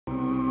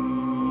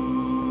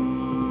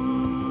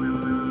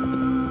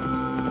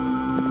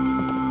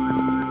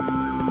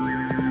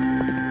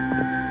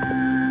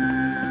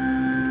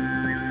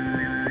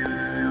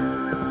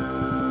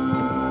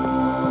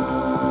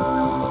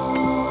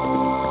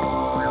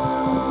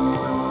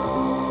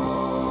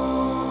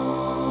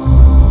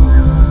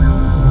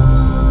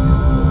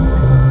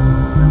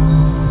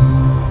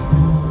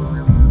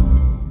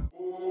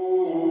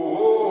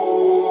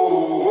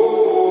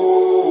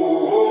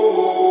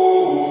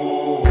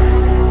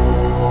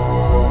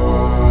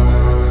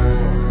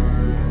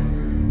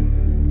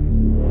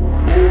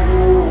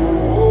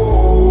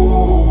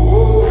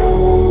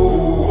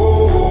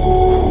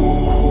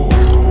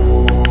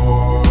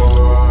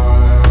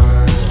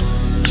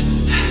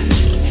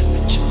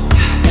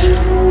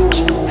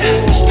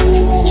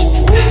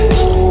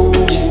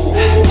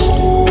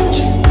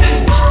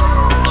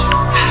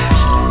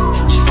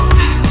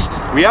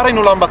We are in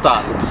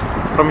Ulaanbaatar.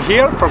 From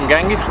here, from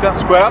Chingiz Khan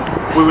Square,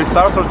 we will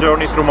start our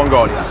journey through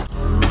Mongolia.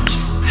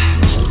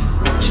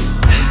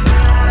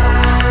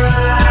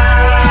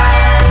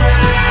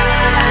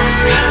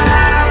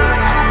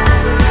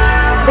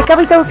 The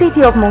capital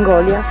city of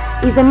Mongolia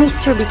is a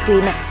mixture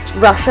between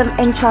Russian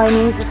and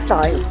Chinese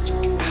style.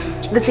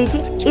 The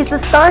city is the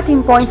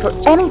starting point for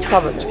any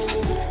travelers,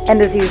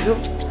 and as usual,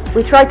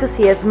 we try to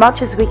see as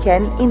much as we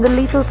can in the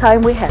little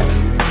time we have.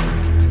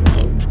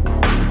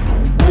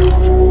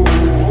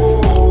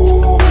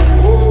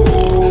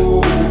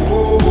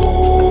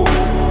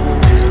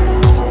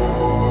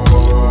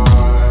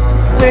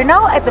 We're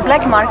now at the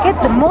Black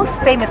Market, the most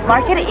famous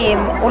market in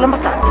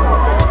Ulaanbaatar.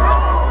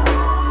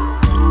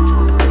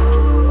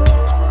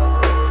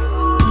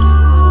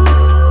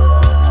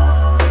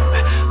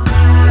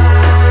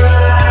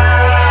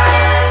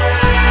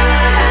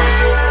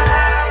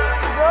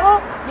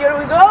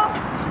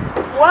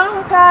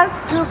 One car,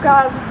 two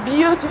cars,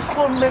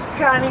 beautiful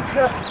mechanic,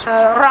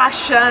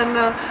 Russian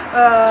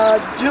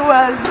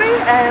jewelry,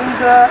 and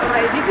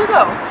ready to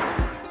go.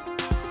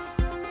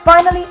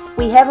 Finally,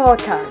 we have our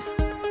cars,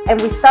 and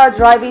we start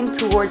driving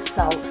towards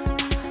south,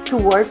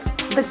 towards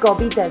the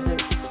Gobi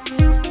Desert.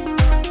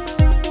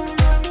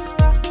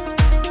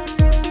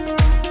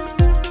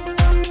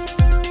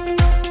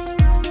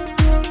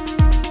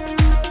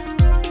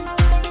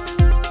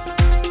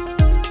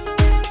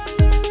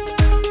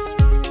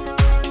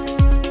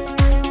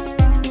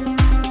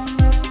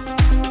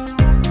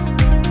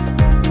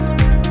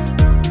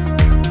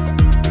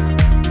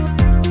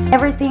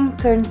 Everything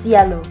turns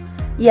yellow,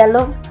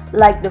 yellow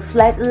like the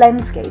flat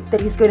landscape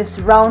that is going to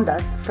surround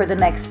us for the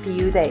next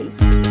few days.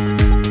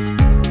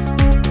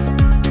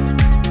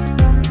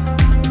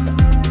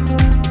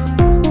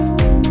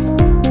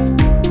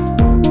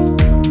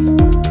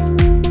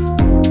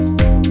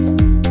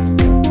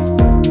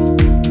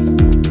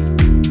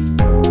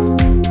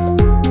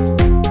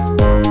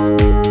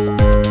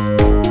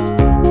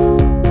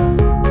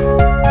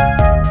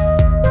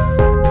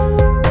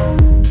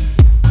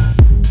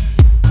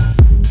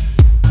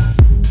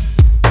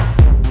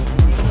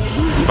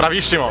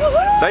 Bravissimo!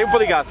 Dai un po'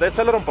 di gas, dai,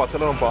 accelera un po',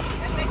 accelera un po'.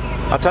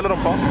 Accelera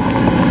un po'.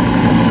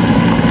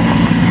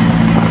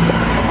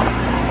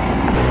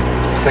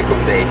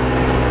 Second day.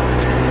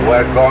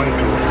 We're going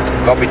to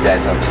Gobi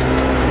Desert.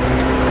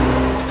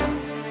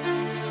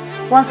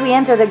 Once we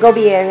enter the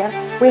Gobi area,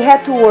 we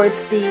head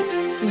towards the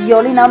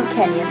Yolinam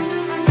Canyon.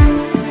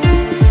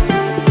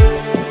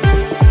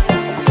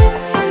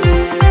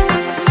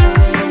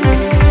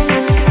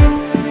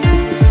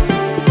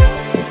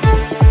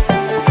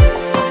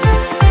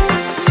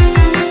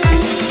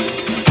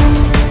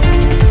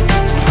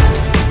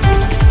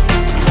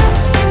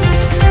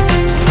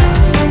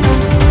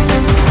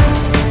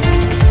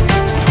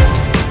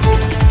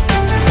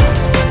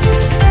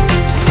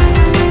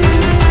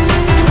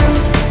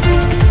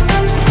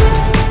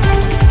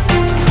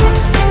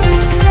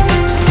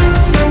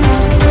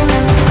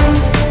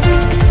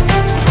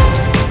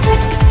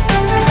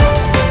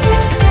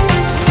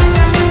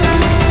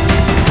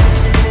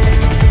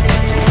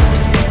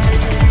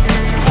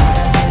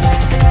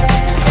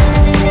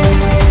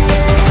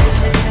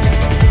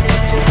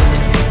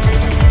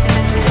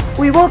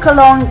 We walk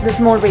along the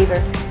small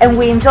river and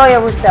we enjoy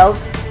ourselves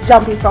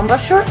jumping from one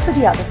shore to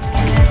the other.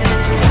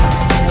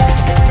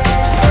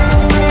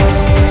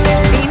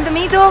 In the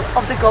middle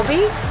of the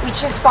Gobi, we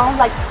just found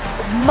like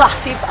a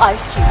massive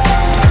ice cube.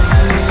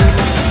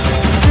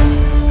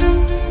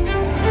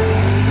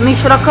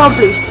 Mission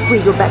accomplished, we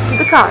go back to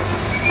the cars.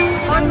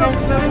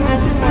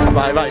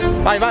 Vai, vai,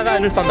 vai, vai, vai,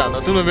 lui sta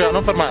andando, tu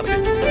non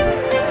fermarti.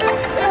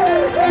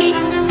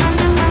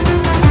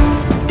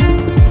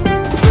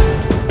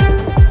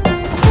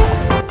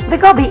 The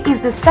Gobi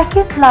is the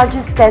second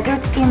largest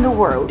desert in the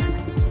world,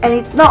 and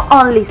it's not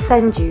only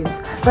sand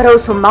dunes, but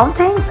also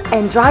mountains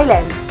and dry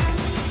lands.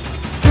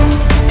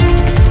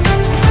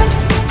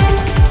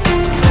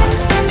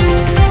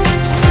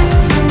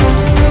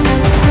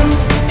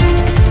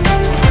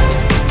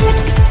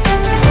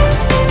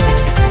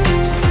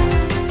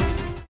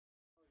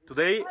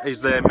 Today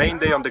is the main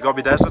day on the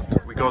Gobi Desert.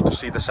 We go to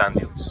see the sand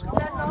dunes.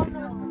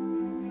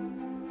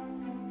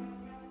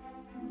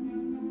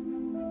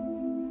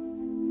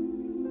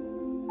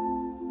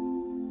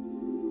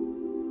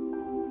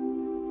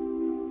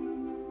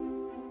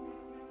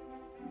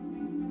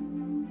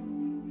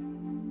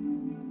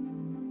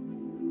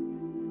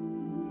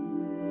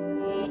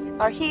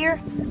 Are here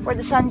where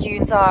the sand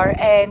dunes are,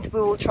 and we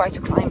will try to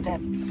climb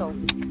them, so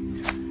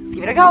let's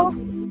give it a go.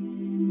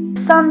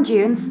 Sand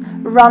dunes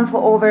run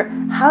for over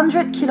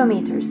 100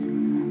 kilometers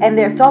and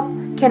their top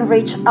can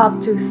reach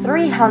up to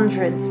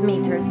 300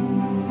 meters.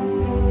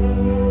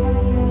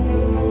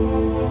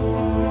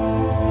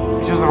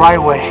 We choose the right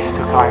way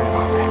to climb the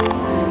mountain.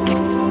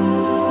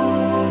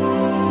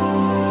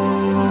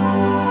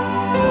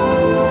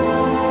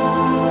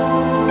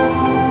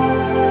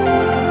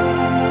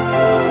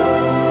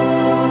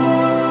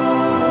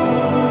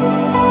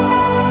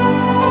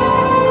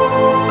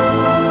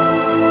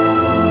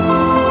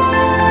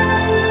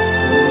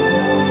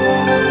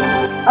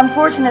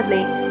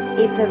 Unfortunately,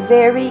 it's a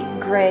very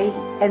grey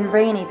and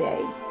rainy day.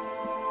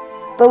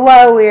 But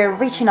while we're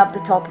reaching up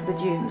the top of the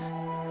dunes,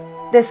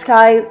 the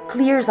sky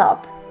clears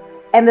up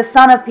and the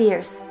sun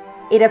appears.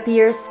 It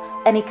appears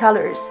and it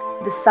colors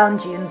the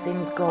sand dunes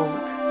in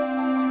gold.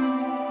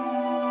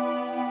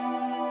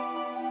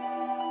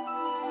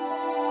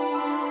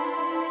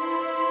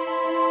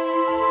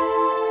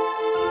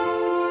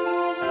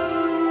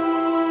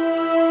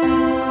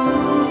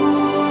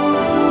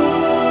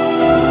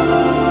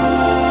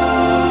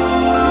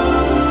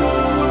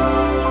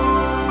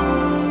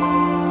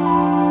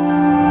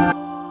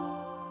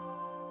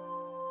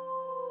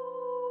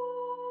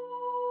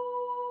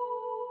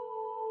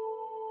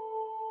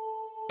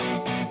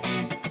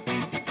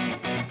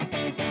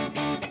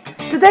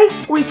 Today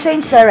we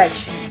changed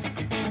directions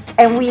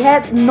and we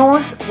head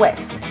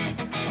northwest.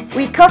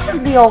 We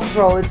constantly off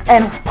roads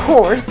and of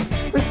course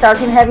we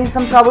started having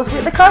some troubles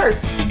with the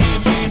cars.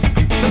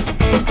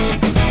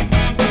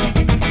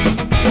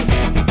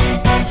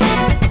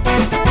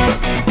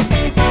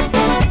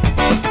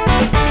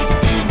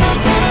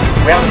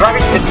 We are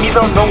driving in the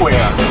middle of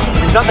nowhere,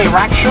 with no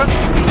direction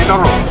and no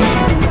road.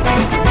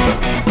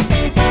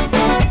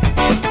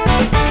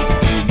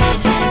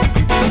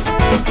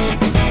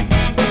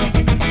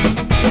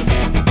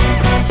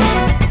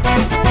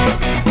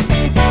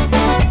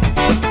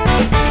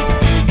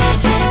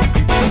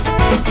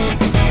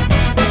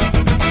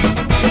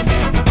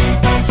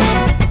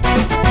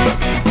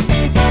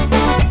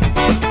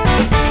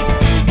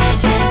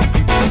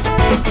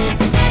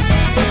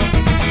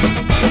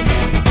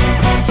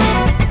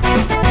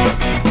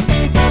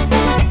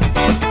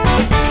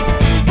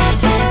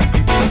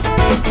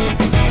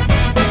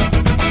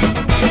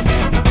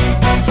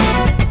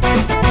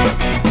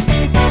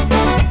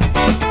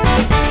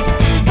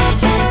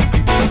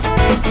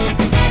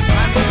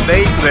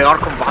 To the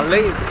Orcon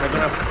Valley. We're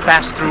going to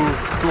pass through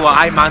two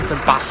high mountain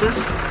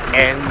passes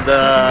and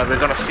we're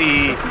going to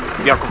see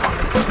the Orcon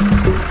Valley.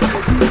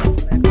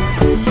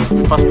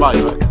 Pass by,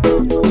 right?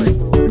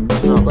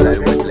 No, no,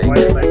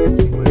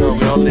 we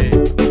only...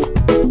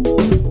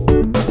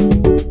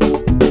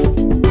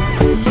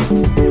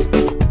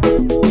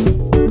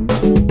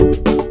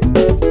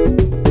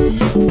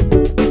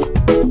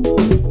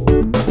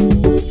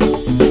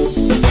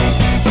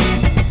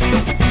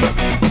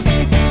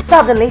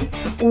 Suddenly,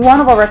 one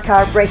of our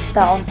car breaks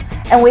down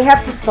and we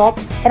have to stop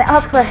and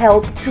ask for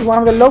help to one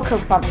of the local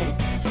family.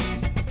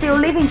 Still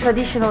live in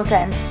traditional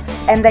tents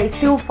and they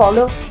still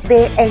follow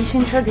their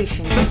ancient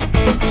traditions.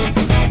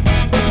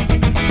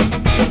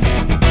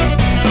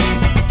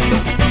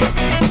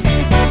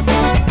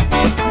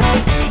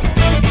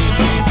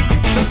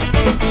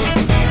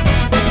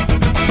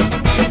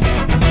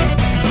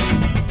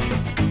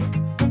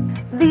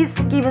 This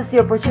gives us the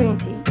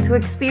opportunity to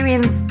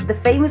experience the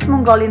famous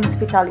Mongolian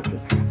hospitality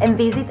and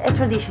visit a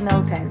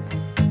traditional tent.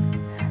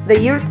 The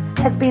yurt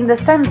has been the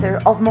center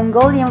of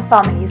Mongolian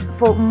families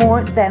for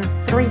more than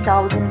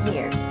 3,000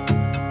 years.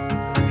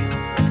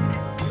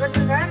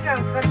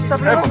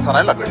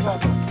 Mozzarella questa.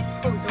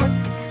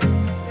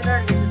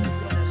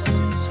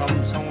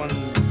 Someone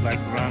like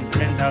around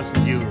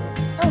 10,000 euros.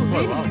 Oh,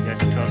 really? Wow. Yes,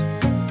 trust me.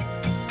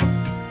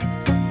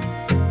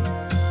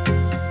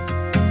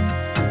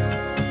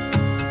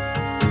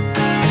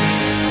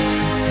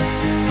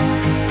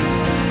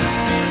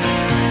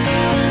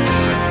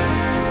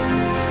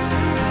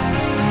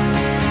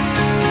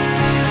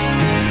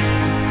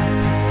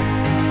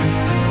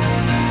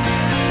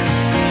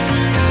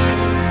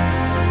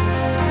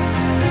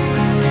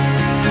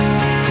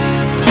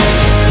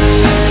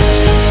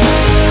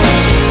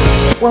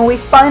 When we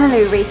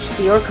finally reached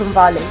the Orcon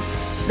Valley,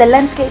 the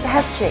landscape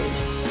has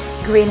changed.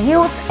 Green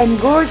hills and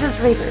gorgeous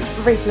rivers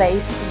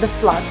replace the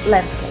flat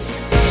landscape.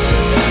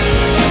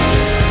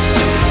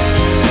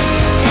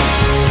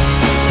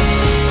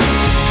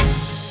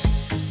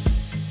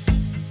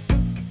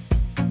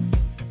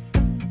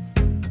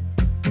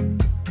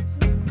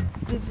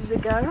 This is a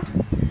girl,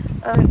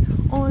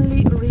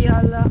 only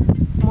real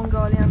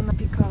Mongolian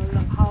typical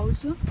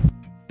house.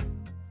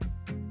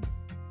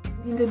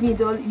 In the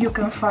middle you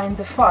can find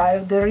the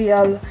fire, the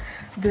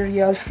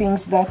real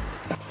things that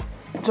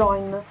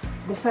join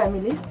the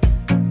family.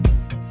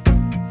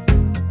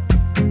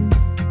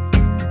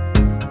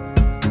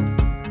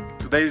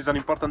 Today is an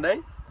important day.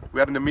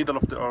 We are in the middle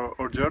of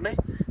our journey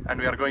and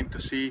we are going to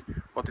see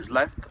what is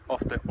left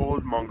of the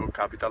old Mongol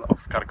capital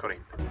of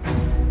Karakorum.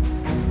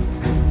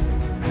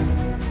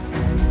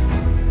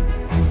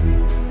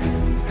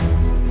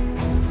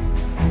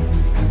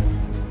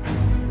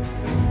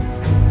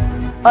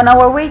 On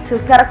our way to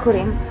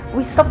Karakorum,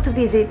 we stopped to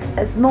visit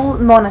a small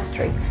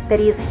monastery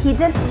that is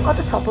hidden at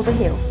the top of a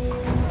hill.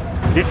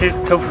 This is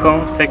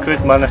Tufkon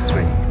Sacred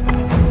Monastery.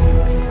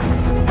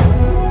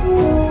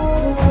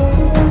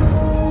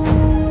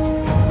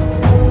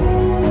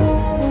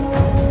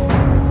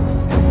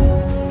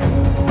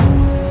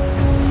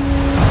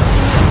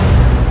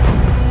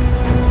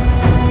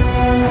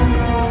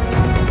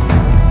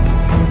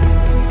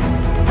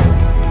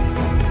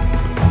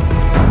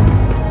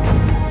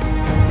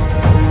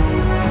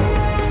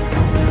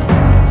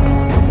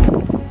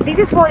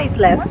 is what is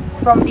left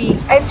from the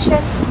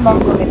ancient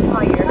Mongol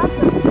Empire,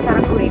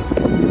 Karakurim,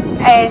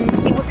 and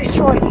it was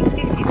destroyed in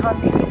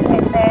 1500,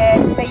 and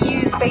then they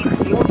used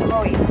basically all the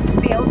ruins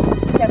to build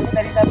the temple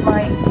that is at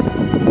my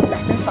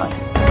left hand side.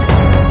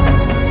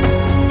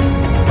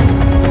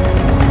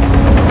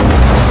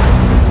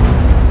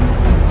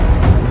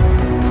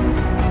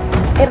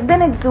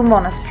 Erdenetsu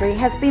Monastery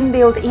has been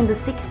built in the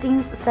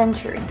 16th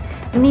century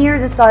near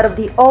the site of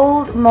the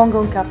old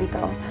Mongol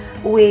capital,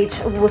 which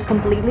was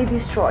completely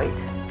destroyed.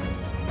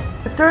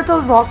 The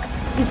Turtle Rock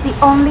is the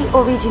only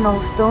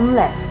original stone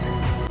left.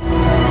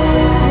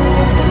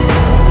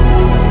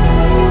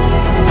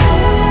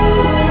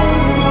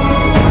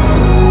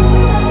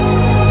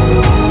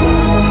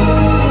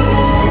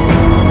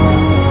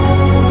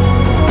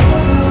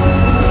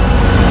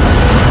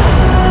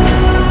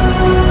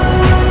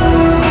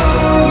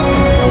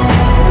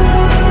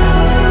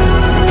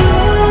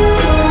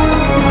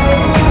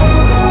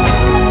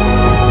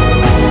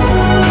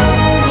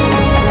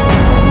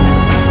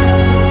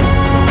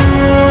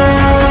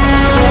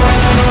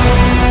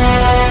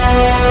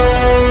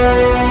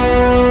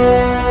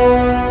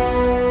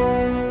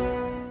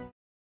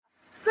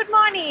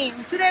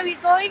 Today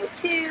we're going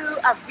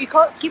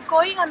to keep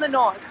going on the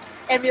north,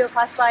 and we will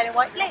pass by the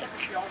White Lake.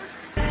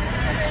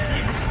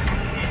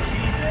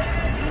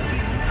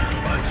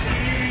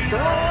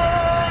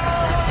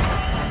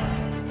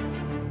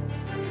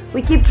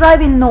 We keep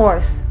driving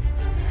north.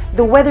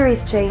 The weather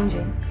is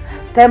changing.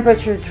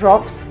 Temperature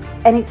drops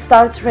and it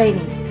starts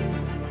raining.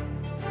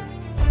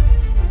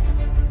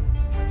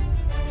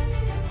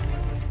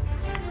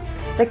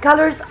 The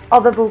colors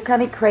of the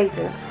volcanic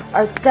crater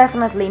are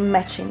definitely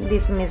matching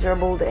this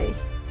miserable day.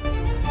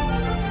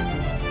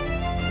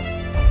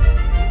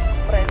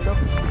 Freddo.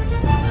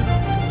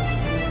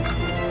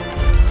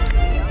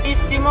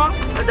 Bellissimo,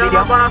 ed è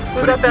una buona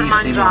scusa per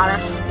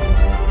mangiare.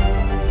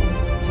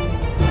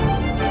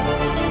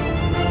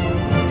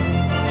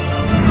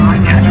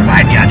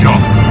 Vai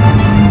viaggio!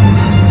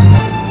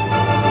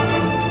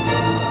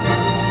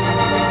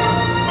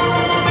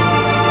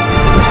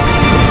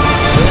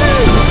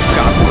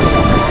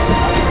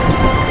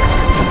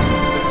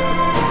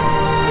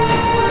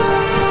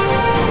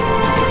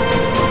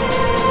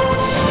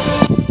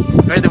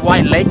 We're at the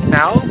White Lake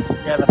now.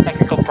 We have a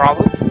technical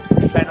problem.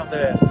 The fan of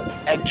the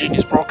engine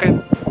is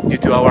broken due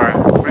to our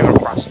river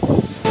crossing.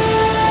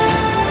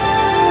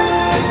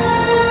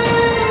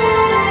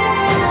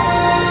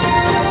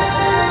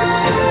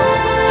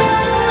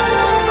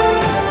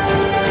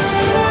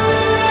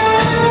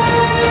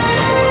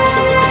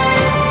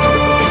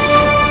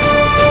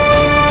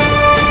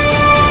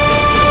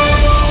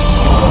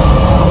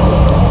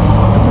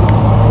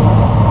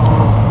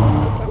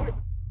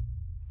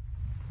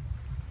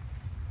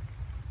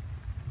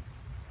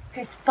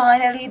 Okay,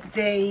 finally the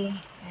day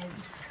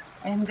is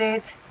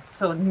ended.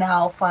 So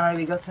now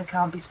finally we got to the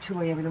camp. It's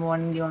 2 AM in the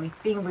morning. The only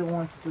thing we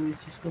want to do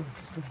is just go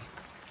to sleep.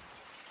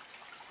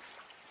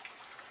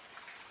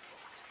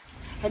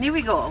 And here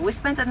we go. We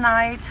spent the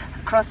night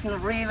crossing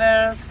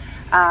rivers,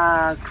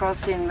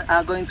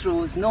 going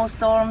through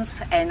snowstorms,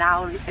 and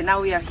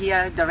now we are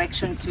here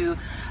direction to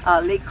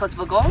Lake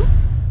Kosvogol.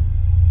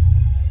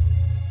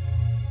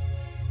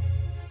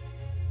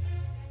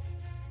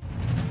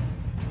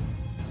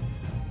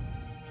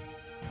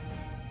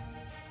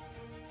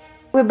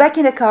 We're back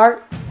in the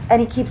car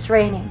and it keeps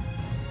raining.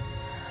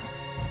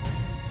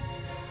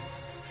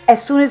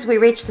 As soon as we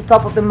reach the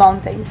top of the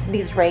mountains,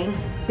 this rain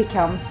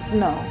becomes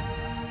snow.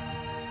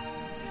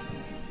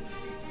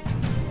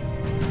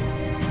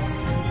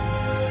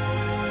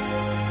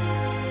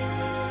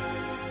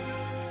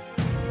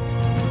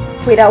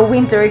 With our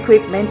winter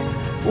equipment,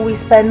 we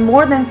spend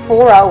more than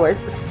 4 hours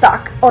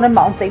stuck on a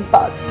mountain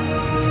pass.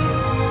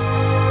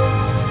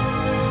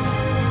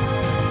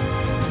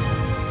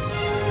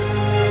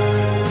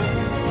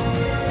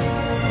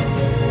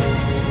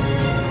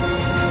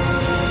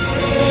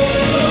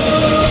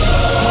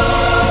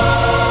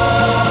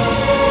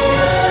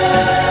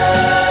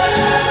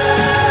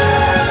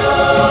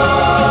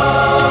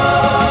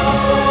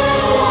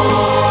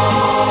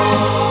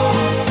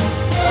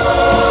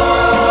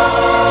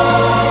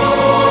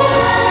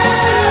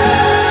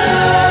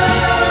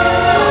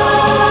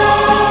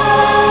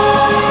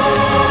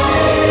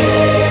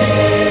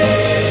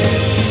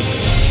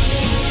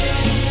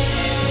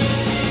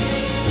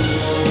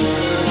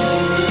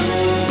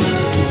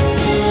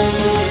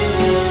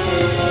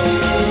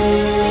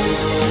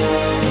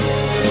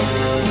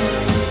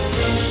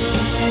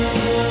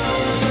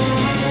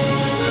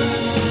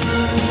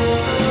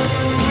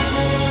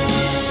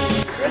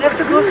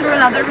 Go through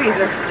another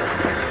river,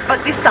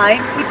 but this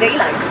time with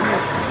daylight.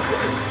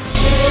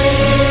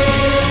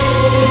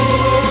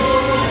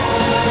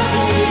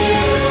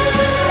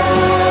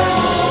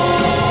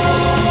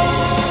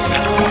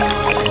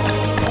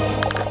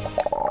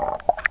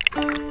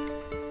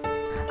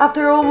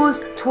 After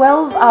almost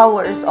 12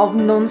 hours of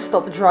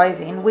non-stop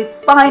driving, we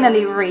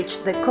finally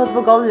reached the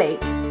Kosvogol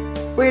Lake.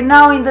 We're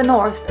now in the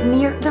north,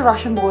 near the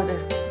Russian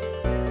border.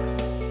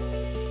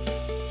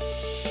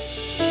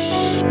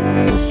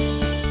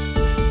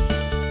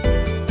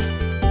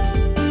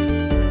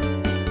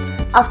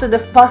 After the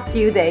past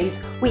few days,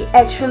 we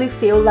actually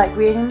feel like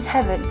we're in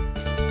heaven.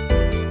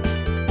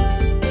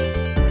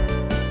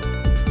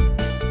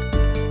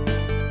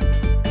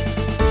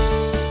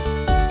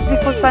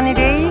 Beautiful sunny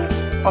day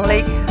on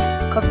Lake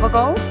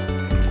Kosbogol,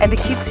 and the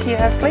kids here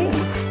are playing.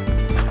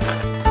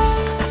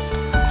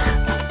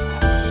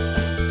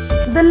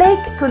 The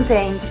lake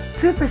contains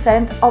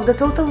 2% of the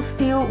total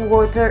still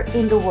water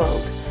in the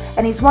world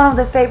and is one of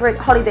the favorite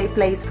holiday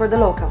places for the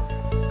locals.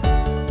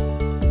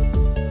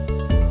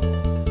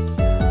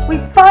 We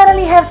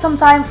finally have some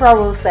time for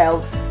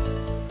ourselves.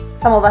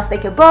 Some of us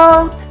take a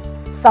boat,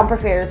 some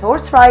prefer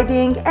horse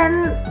riding,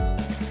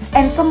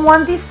 and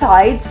someone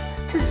decides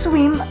to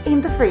swim in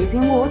the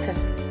freezing water.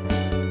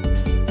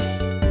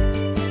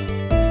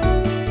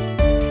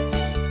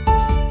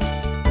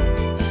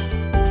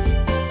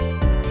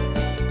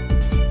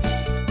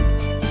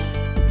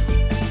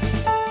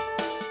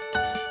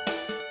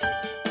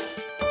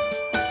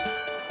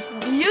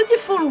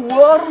 Beautiful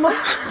warm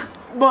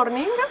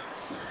morning.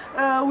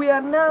 We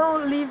are now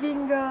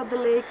leaving the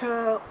lake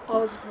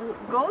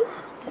Osgol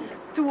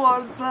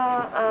towards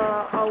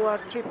our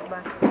trip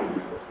back to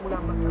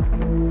Ulaanbaatar.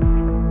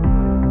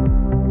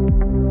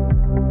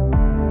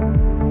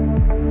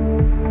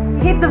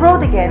 Hit the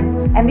road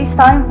again, and this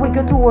time we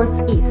go towards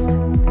east.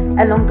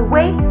 Along the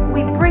way,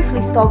 we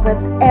briefly stop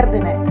at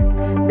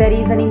Erdenet. That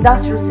is an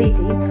industrial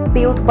city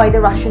built by the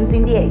Russians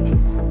in the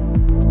 80s.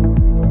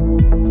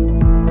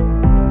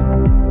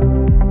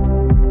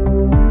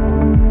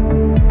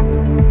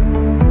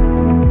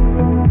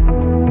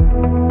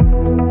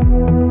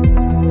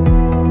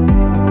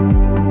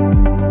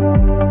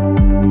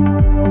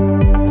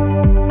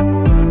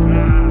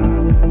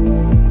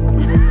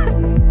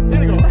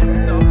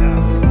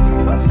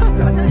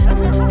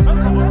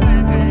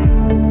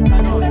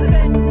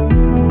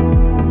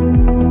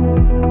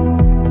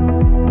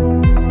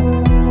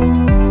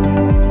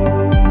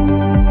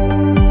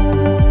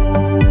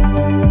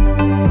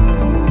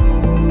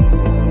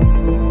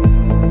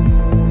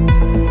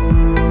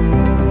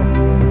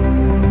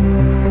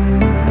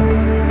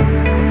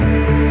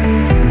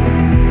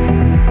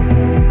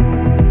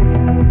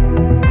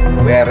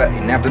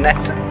 In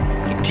Erdenet,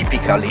 a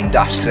typical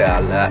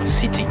industrial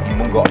city in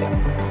Mongolia.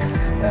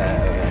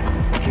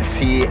 You can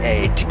see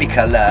a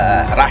typical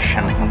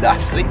Russian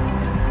industry,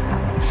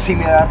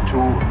 similar to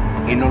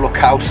an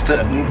Holocaust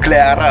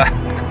nuclear.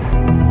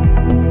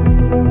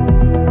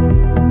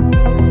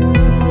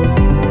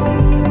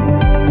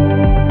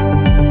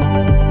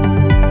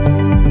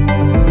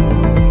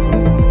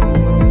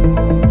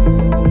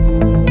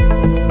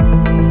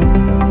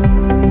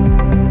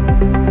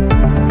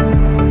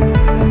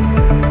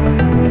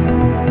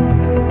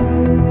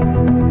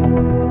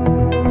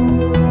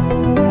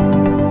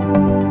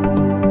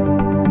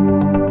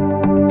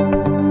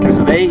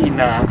 Today in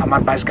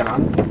Amarbais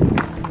Galant,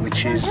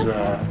 which is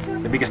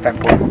the biggest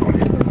temple in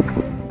Mongolia.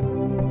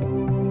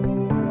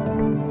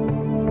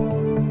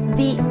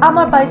 The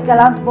Amarbais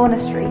Galant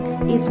Monastery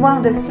is one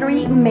of the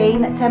 3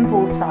 main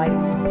temple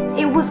sites.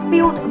 It was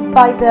built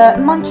by the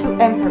Manchu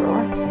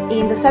Emperor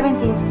in the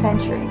 17th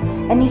century,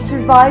 and it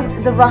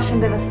survived the Russian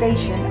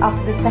devastation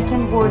after the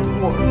Second World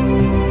War.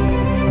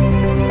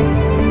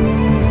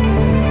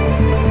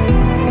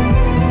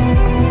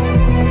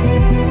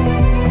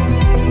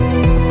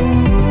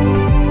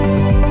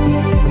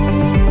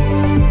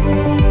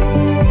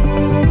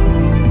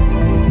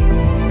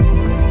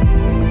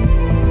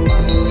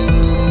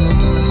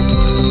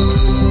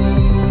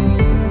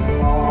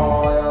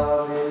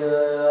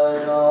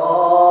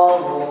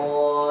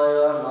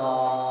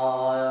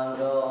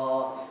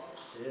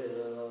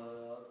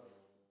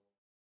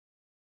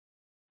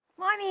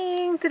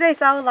 Morning! Today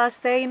is our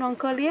last day in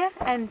Mongolia,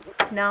 and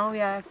now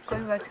we are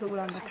going back to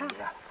Ulaanbaatar.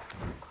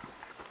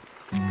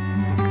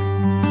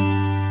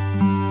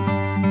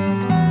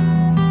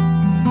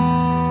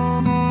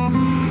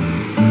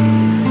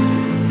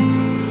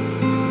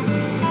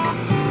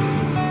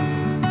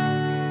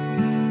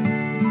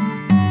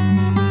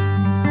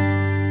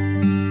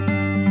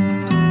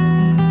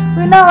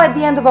 We're now at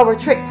the end of our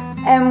trip,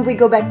 and we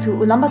go back to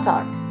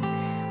Ulaanbaatar.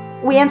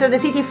 We enter the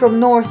city from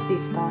north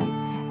this time,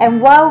 and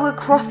while we're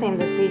crossing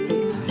the city,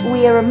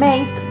 we are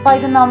amazed by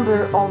the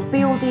number of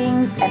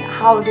buildings and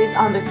houses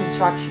under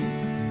construction.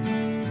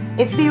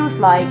 It feels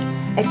like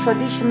a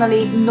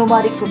traditionally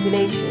nomadic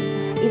population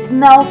is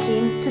now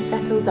keen to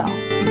settle down.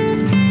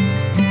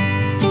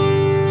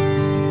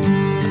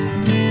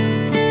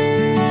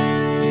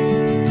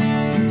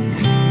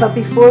 But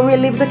before we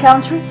leave the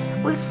country,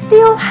 we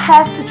still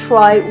have to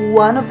try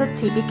one of the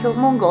typical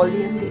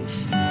Mongolian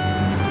dishes.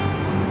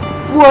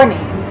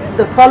 Warning!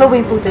 The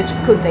following footage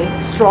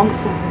contains strong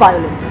food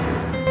violence.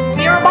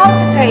 We are about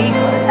to taste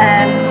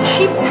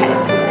sheep's head,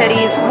 that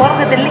is one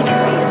of the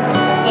delicacies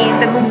in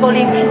the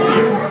Mongolian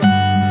cuisine.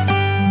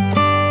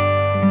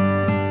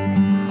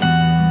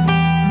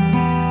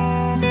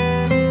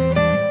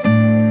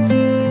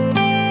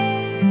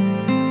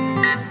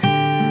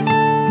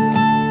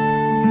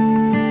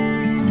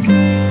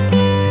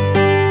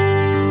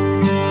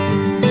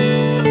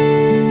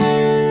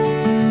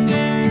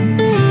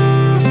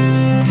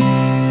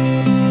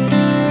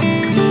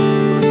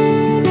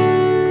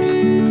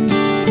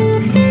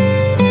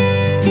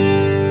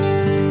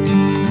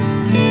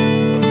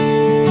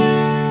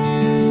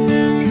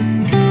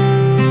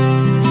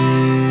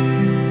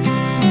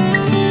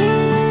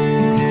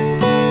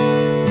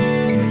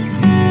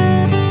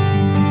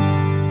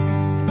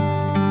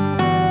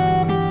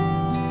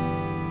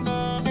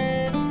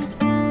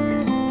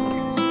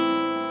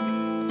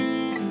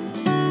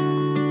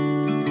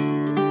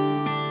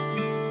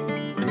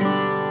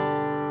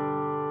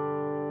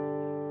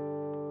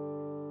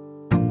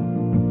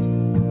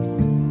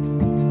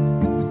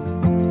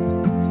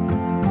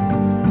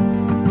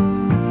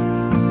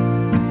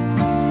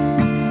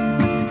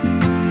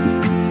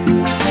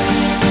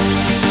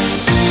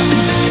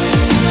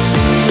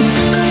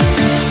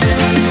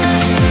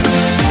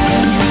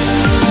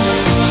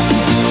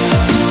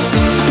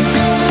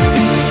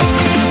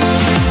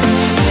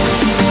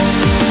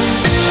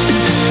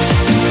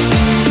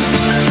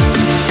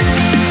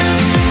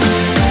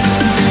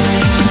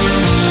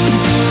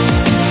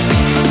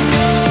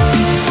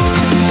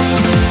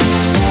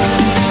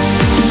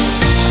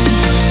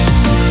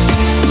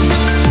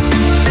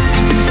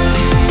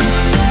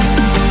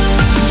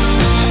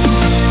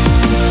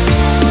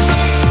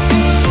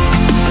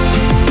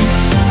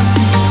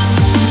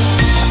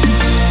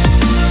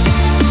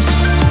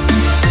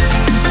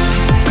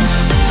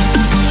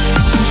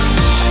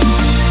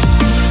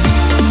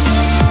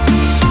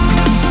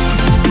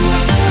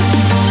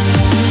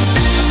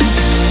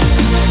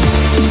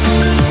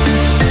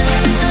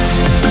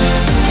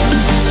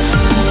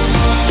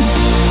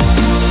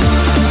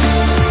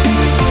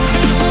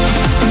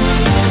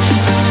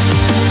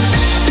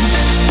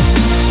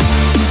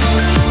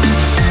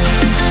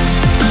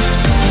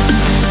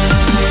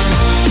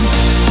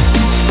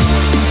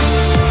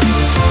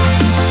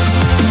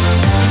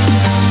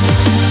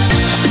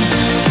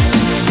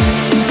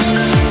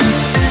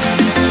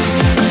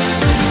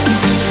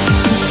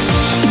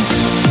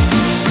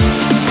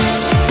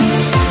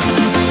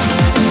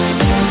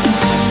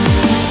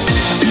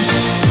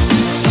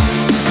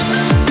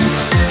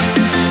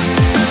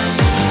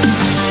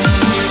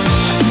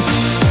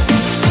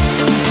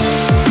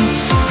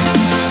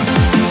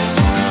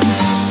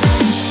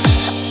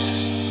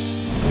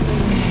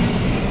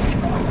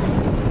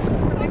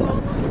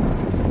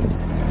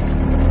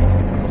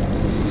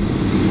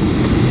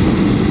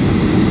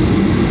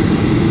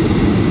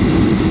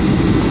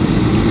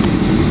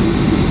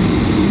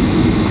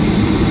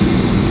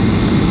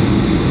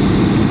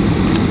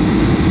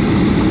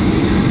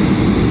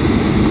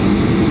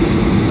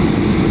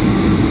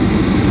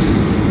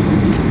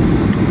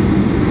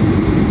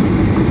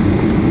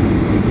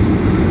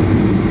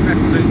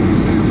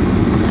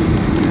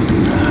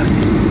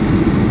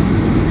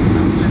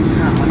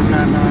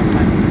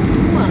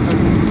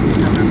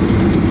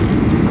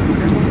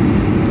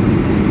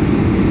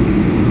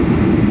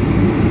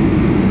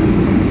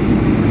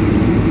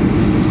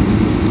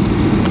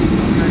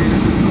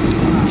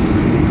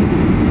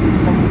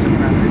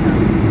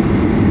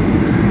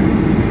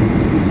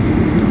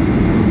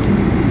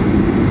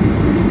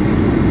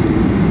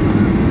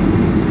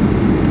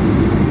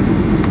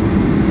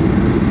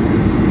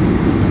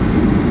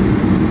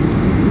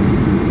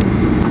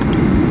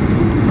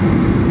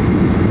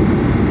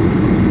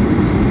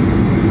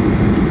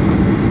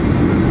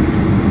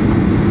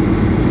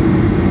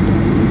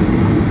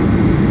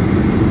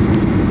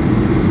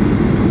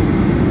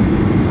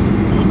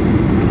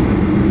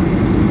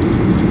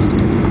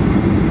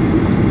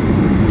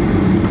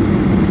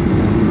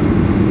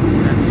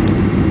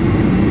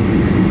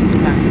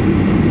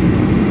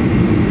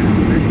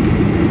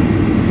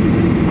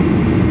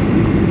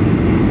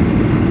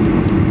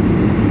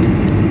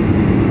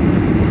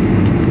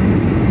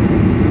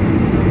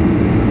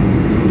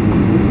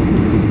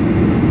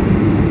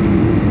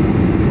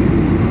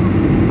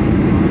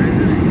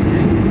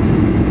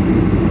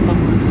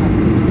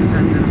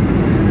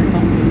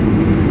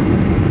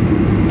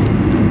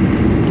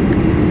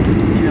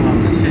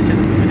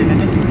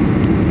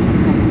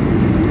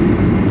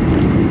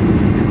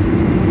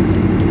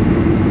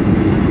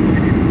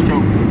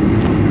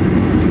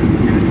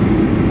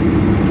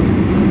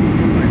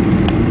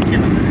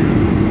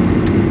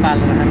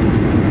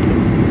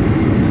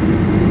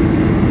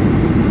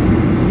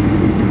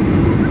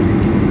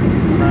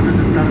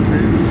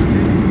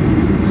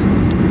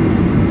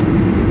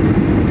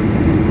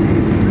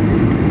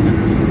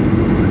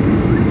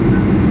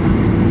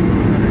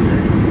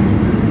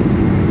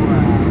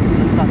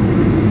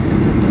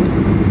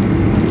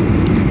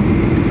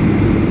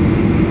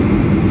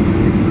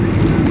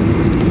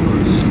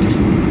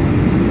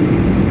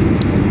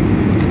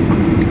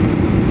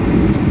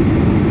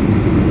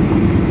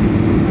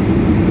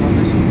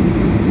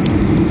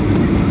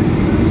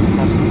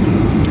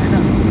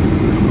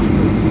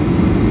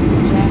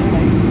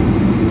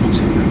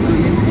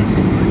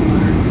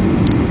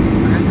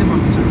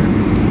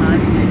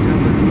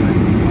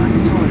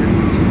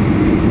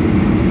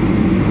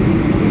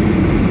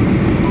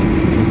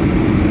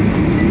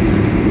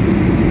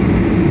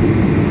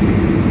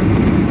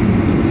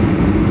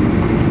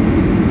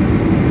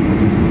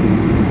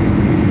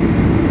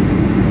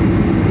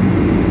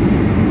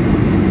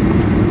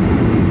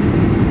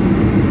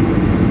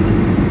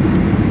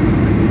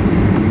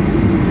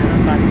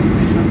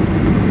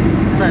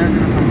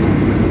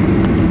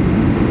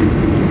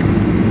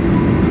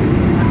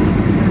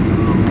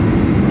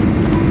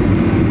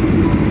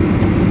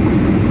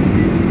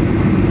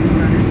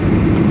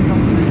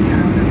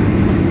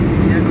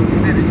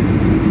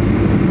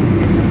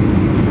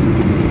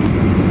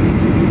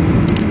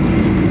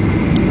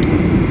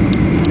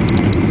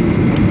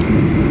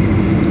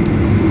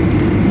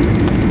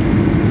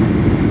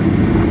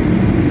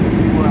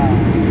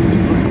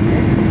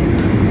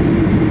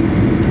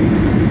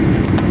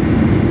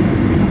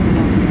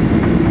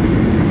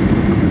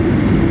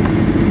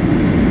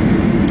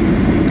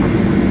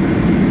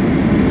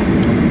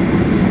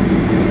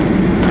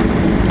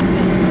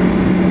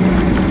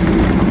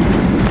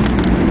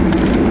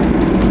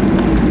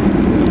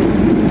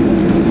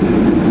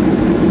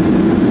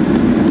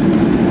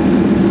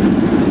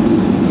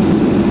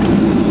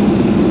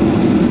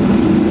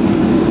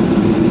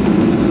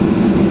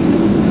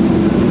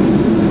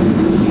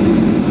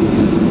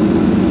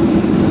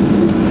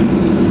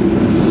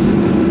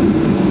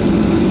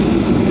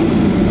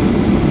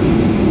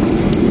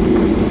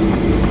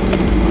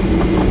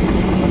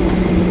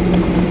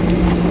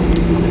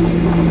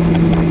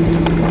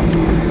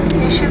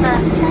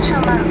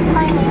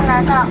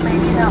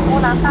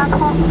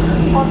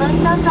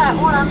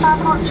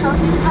 成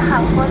吉思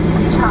汗国际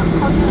机场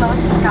后勤楼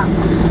进港，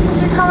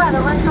机舱外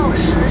的温度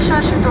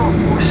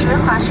10°C，50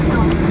华氏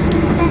度，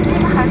飞机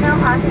还将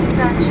滑行一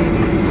段距离，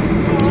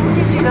请您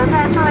继续留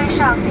在座位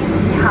上并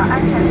系好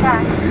安全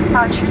带，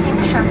保持您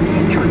的手机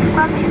处于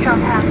关闭状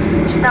态，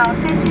直到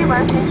飞机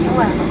完全停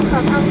稳，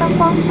客舱灯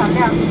光调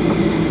亮。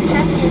全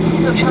体机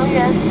组成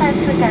员再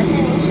次感谢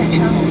您选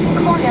乘星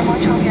空联盟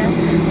成员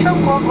中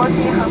国国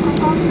际航空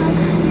公司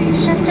与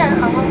深圳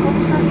航空公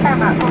司代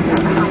码共享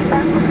的航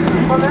班。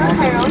我们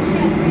很荣幸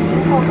与您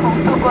共同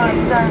度过了一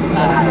段愉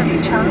快的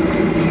旅程，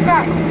期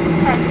待与您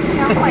再次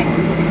相会。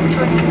祝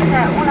您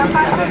在乌兰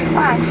巴托愉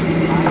快，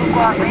度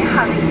过美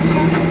好的一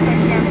天。再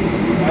见。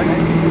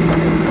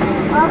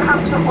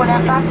Welcome to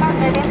Ulaanbaatar,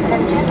 ladies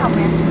and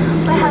gentlemen.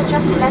 We have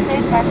just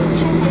landed at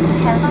Chingiz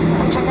Khan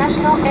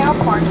International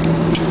Airport.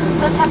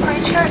 The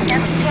temperature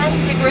is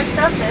 10 degrees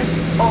Celsius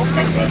or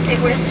 15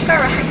 degrees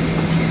Fahrenheit.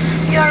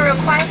 You are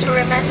required to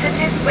remain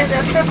seated with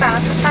your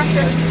seatbelt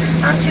fastened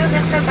until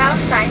the seatbelt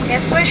sign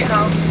is switched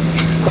off.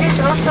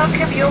 Please also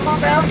keep your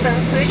mobile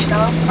phone switched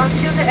off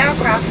until the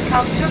aircraft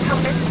comes to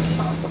complete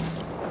stop.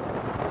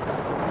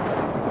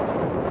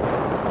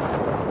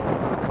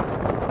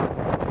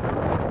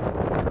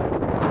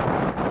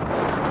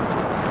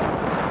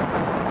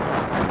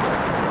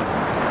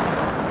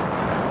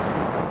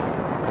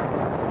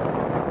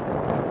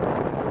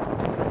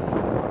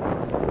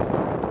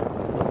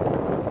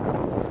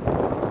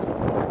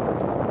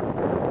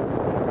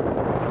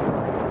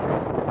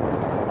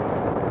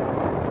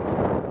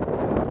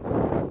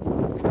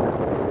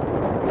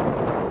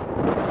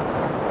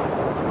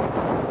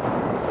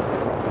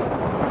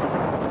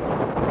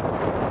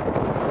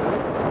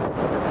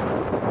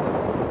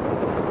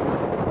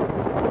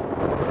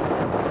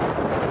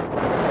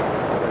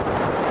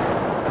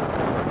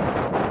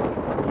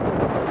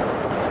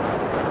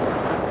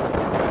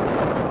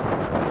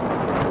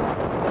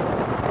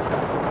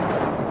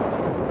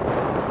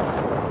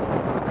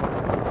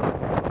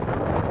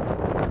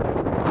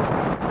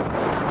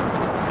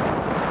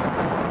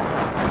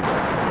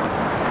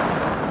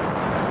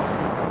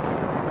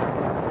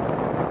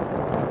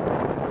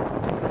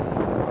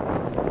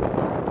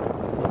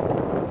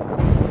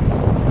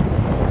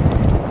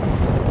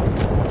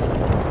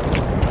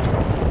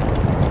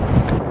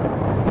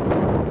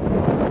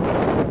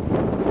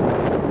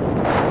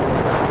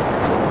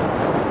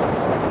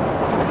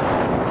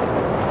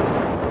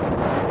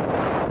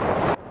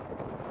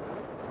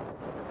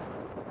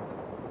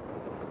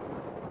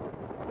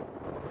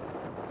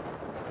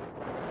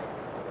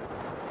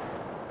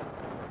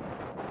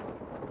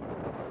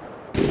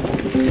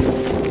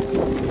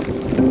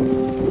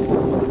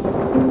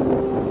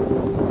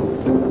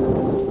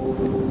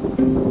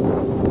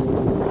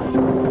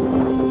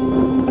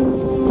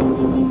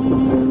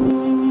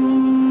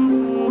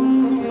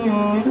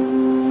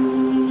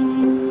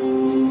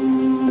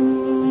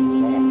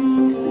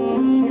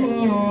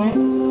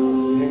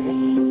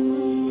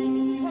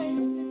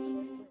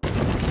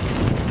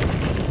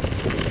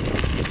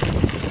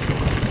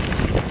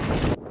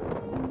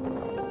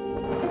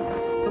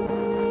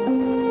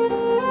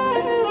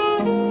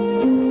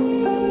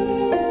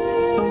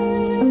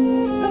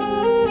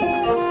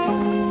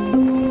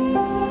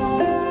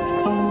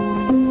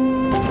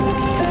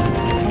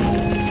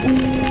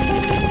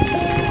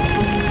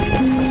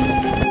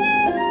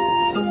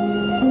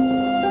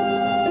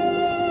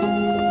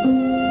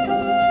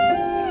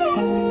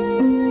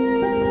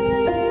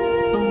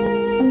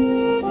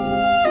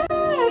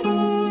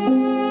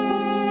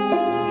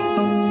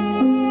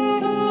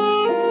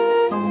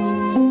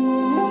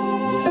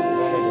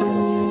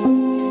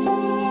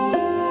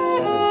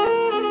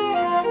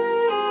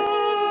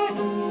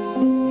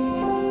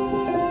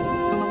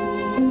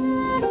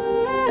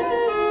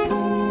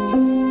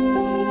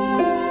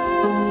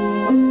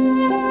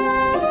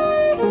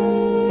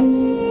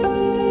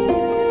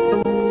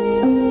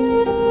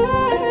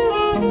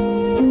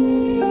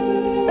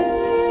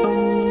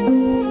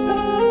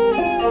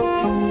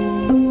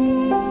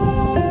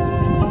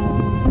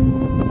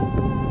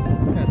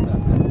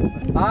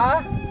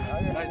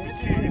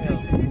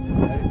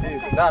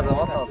 Да,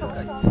 замотал.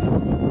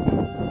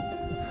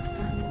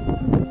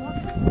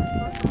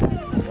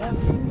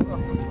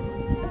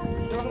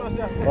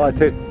 아,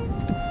 대.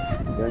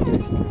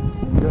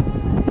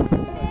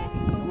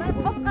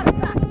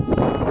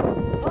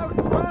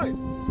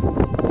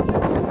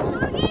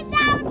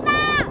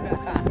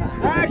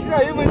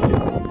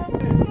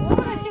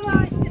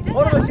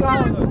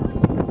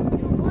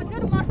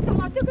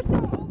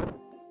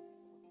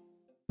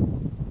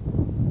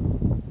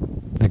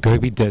 The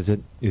Gobi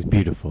Desert is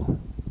beautiful.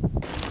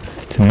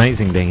 It's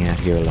amazing being out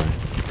here alone.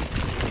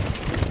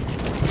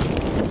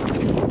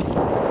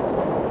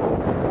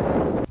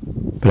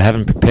 But I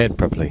haven't prepared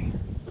properly.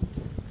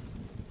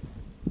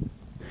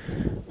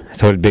 I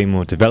thought it'd be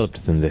more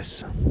developed than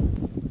this.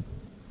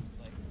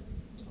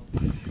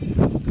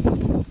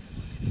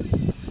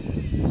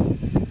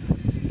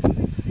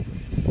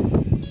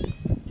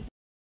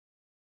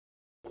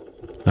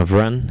 I've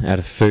run out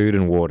of food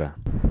and water.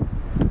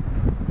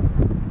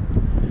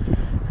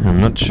 I'm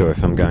not sure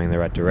if I'm going the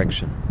right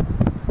direction.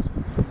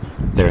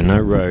 There are no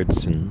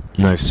roads and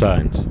no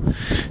signs,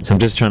 so I'm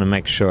just trying to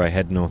make sure I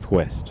head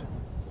northwest.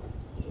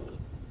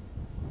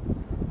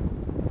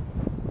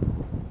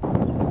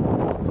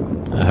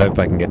 I hope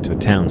I can get to a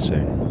town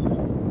soon.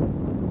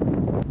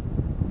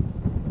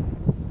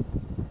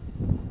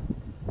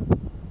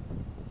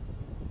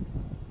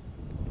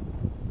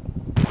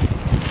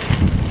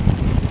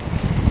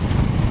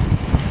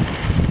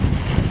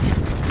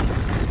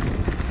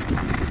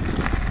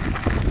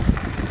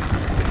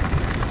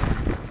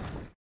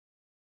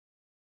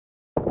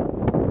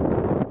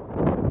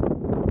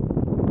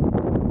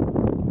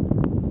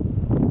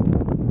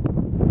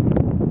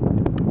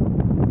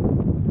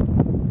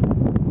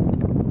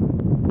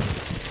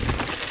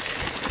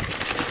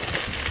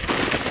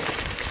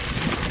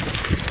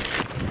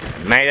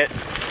 Made it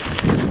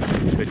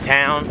to a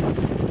town.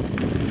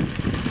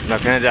 I'm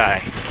not gonna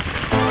die.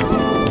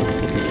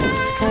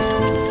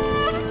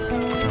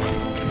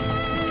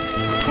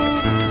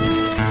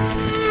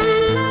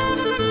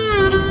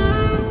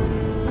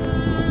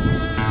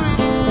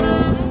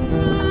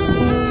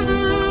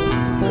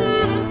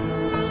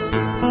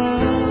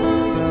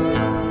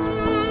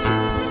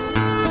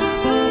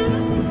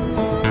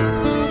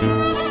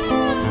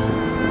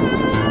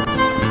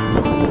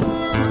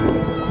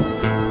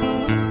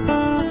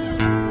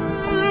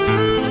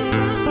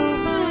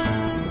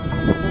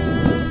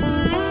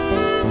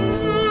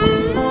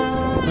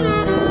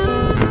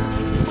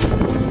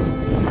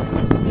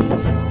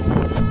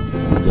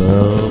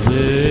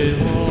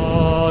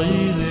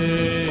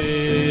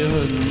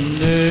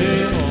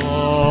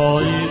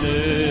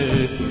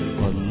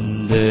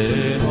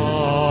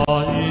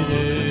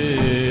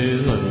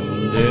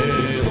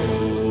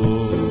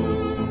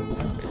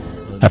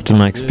 After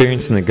my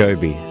experience in the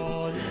Gobi,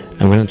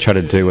 I'm going to try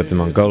to do what the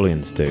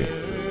Mongolians do.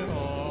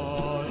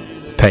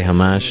 Pay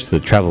homage to the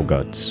travel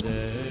gods.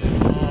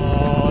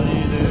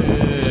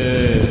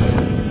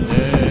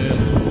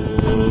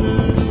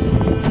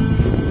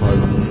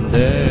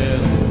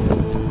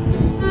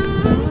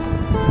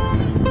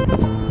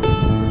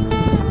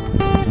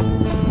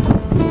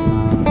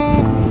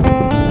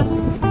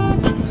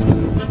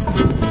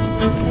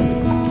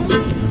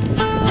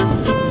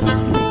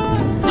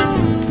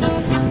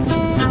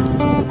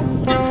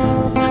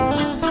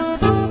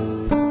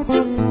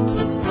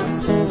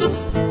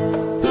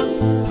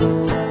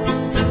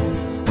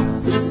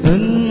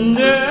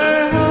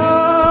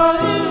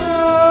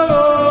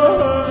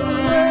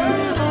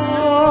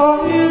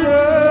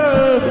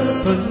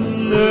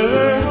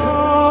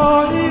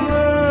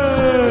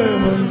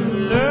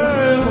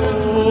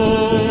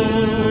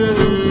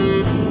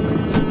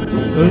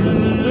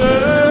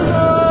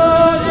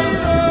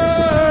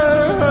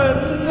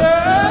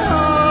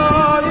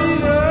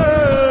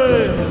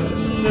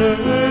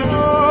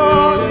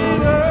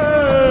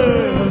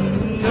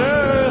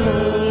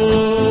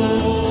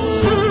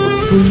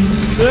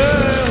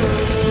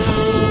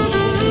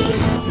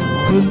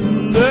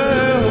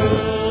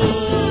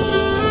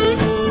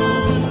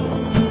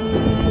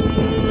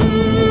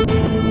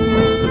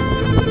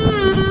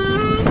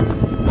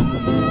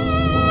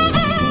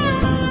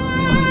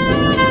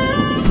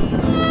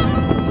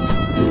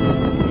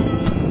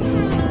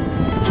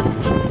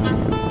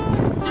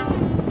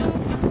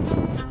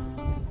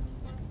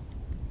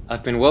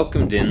 I've been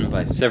welcomed in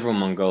by several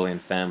Mongolian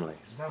families.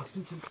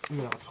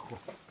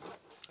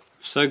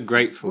 So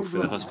grateful for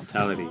the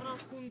hospitality.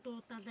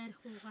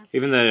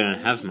 Even though they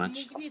don't have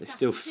much, they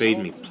still feed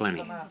me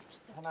plenty.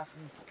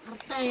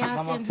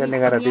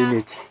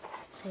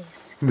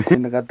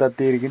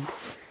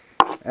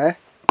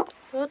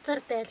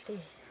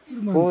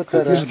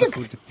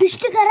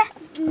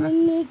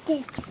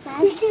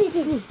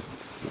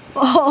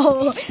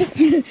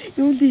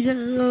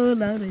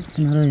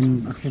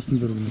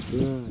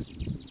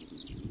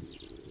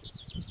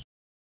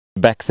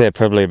 Back there,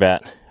 probably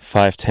about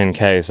 5-10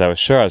 k's, I was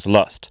sure I was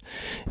lost.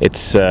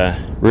 It's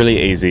really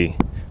easy,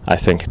 I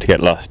think, to get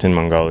lost in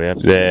Mongolia.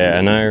 There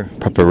are no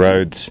proper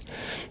roads,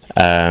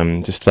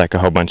 just like a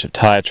whole bunch of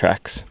tyre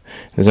tracks.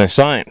 There's no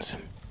signs,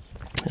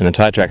 and the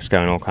tyre tracks go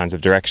in all kinds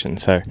of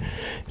directions, so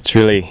it's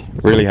really,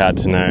 really hard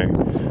to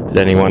know at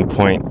any one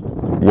point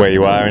where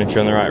you are and if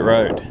you're on the right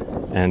road.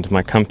 And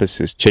my compass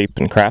is cheap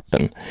and crap,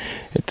 and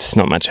it's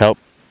not much help.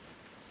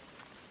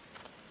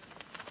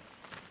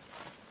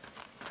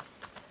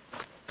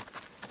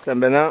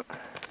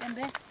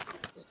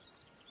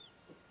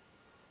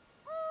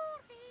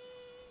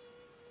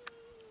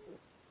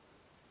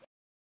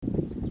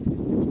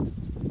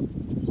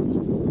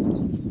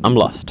 I'm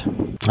lost.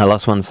 I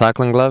lost one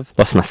cycling glove,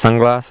 lost my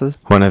sunglasses.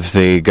 One of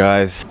the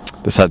guys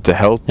decided to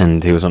help,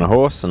 and he was on a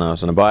horse and I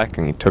was on a bike,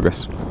 and he took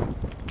us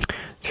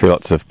through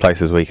lots of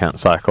places where you can't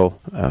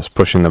cycle. I was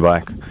pushing the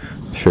bike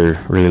through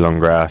really long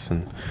grass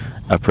and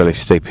up really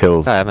steep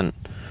hills. I haven't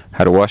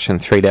had a wash in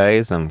 3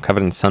 days. I'm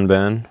covered in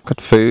sunburn. I've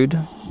got food.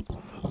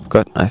 I've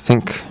got, I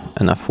think,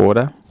 enough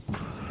water.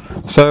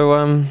 So,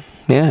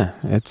 yeah,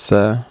 it's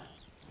not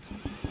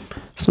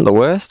the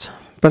worst,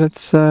 but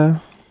it's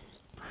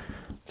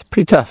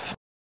pretty tough.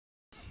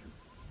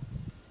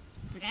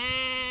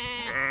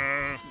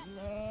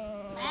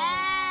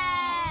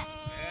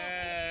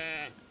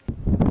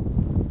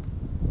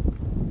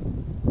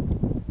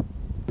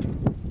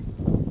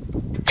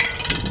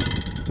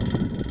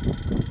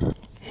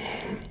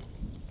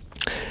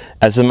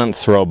 As the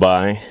months roll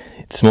by,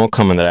 it's more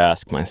common that I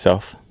ask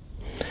myself,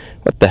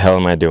 what the hell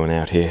am I doing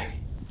out here?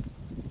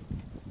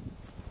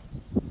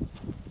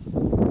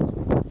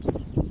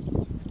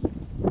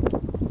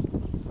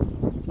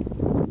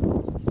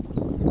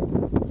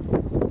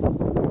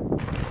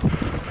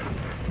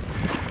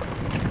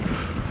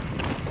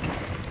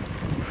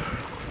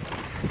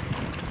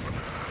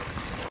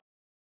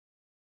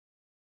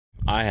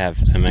 I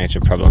have a major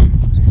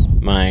problem.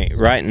 My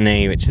right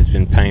knee, which has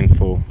been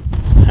painful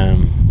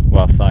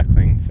while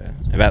cycling for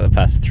about the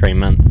past 3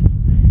 months,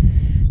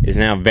 is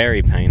now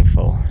very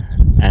painful,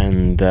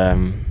 and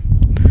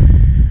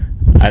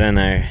I don't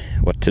know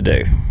what to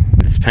do.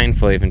 It's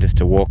painful even just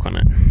to walk on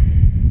it.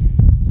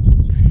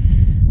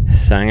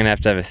 So I'm going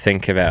to have a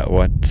think about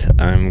what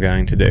I'm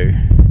going to do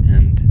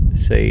and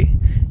see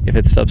if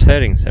it stops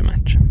hurting so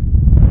much.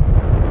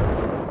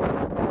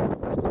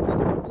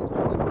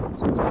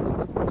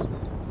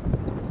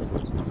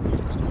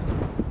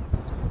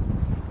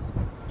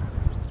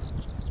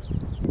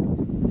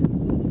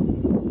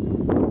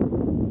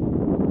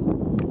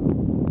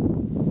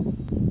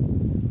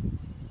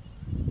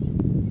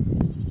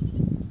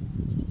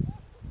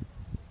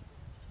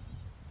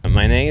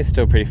 My knee is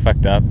still pretty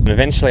fucked up, but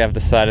eventually I've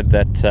decided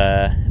that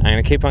I'm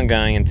going to keep on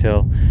going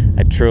until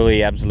I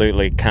truly,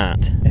 absolutely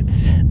can't.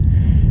 It's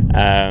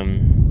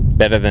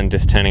better than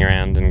just turning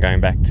around and going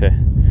back to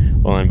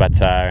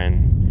Ulaanbaatar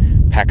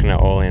and packing it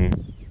all in.